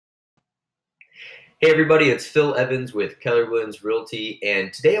Hey everybody, it's Phil Evans with Keller Williams Realty,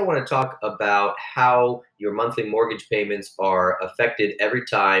 and today I want to talk about how your monthly mortgage payments are affected every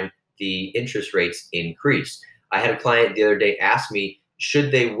time the interest rates increase. I had a client the other day ask me,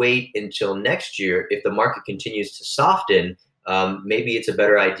 should they wait until next year if the market continues to soften? Maybe it's a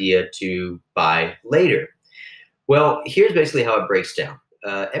better idea to buy later. Well, here's basically how it breaks down.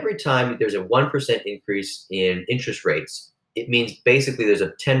 Every time there's a 1% increase in interest rates, it means basically there's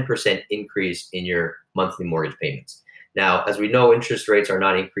a 10% increase in your monthly mortgage payments. Now, as we know, interest rates are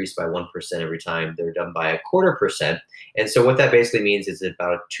not increased by 1% every time. They're done by 0.25%. And so what that basically means is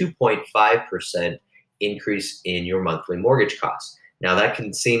about a 2.5% increase in your monthly mortgage costs. Now, that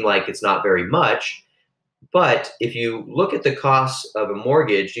can seem like it's not very much, but if you look at the cost of a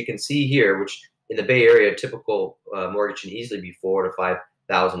mortgage, you can see here, which in the Bay Area, a typical mortgage can easily be $4,000 to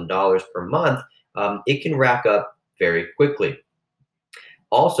 $5,000 per month. It can rack up very quickly.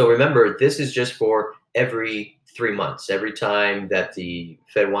 Also, remember, this is just for every 3 months. Every time that the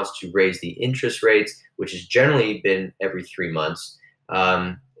Fed wants to raise the interest rates, which has generally been every 3 months,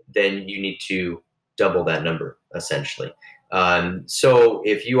 then you need to double that number, essentially. So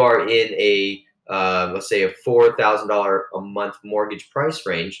if you are in a, let's say, a $4,000 a month mortgage price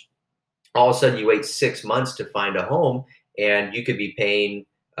range, all of a sudden you wait 6 months to find a home, and you could be paying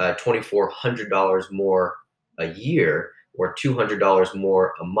 $2,400 more a year or $200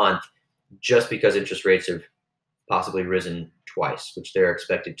 more a month just because interest rates have possibly risen twice, which they're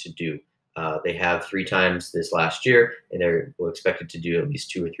expected to do. They have 3 times this last year, and they're expected to do at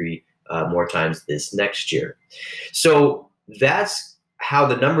least 2 or 3 more times this next year. So that's how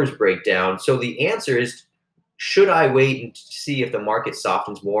the numbers break down. So the answer is, should I wait and see if the market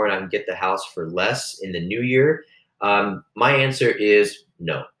softens more and I can get the house for less in the new year? My answer is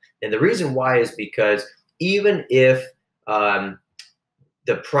no. And the reason why is because even if the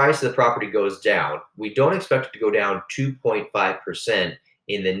price of the property goes down, we don't expect it to go down 2.5%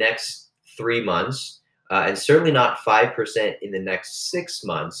 in the next 3 months, and certainly not 5% in the next 6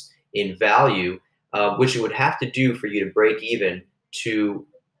 months in value, which it would have to do for you to break even to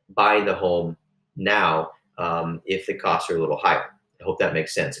buying the home now if the costs are a little higher. I hope that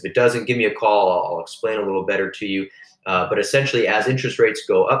makes sense. If it doesn't, give me a call. I'll explain a little better to you. But essentially, as interest rates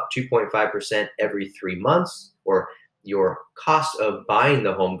go up 2.5% every 3 months, or your cost of buying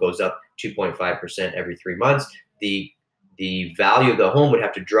the home goes up 2.5% every 3 months, the value of the home would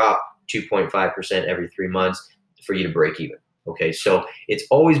have to drop 2.5% every 3 months for you to break even. Okay, so it's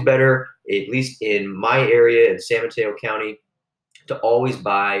always better, at least in my area in San Mateo County, to always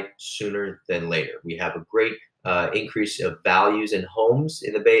buy sooner than later. We have a great increase of values in homes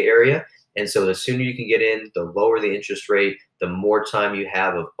in the Bay Area. And so the sooner you can get in, the lower the interest rate, the more time you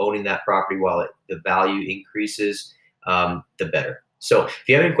have of owning that property while the value increases, the better. So if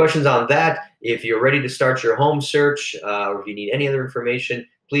you have any questions on that, if you're ready to start your home search, or if you need any other information,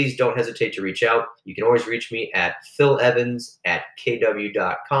 please don't hesitate to reach out. You can always reach me at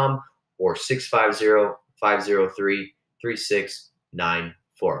philevans@kw.com or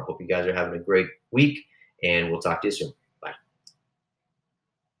 650-503-3694. Hope you guys are having a great week, and we'll talk to you soon.